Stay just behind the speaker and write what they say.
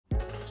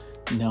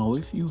Now,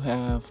 if you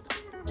have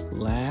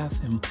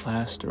lath and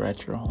plaster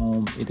at your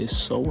home, it is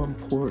so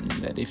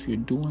important that if you're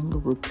doing a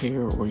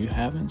repair or you're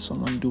having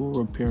someone do a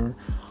repair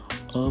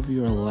of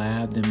your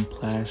lath and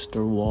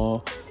plaster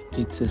wall,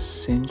 it's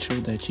essential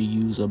that you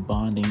use a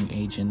bonding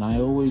agent. I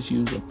always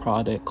use a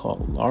product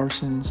called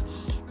Larson's,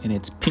 and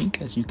it's pink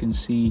as you can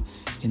see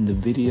in the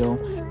video,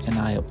 and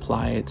I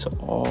apply it to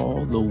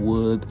all the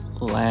wood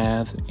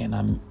lath, and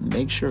I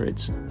make sure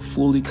it's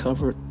fully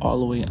covered all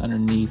the way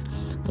underneath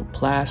the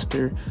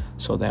plaster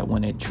so that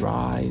when it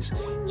dries,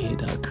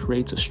 it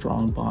creates a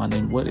strong bond.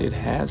 And what it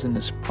has in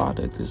this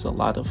product is a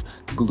lot of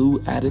glue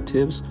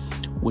additives,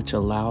 which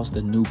allows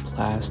the new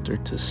plaster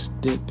to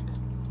stick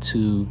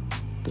to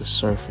the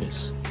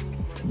surface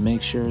to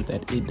make sure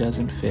that it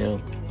doesn't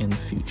fail in the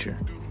future.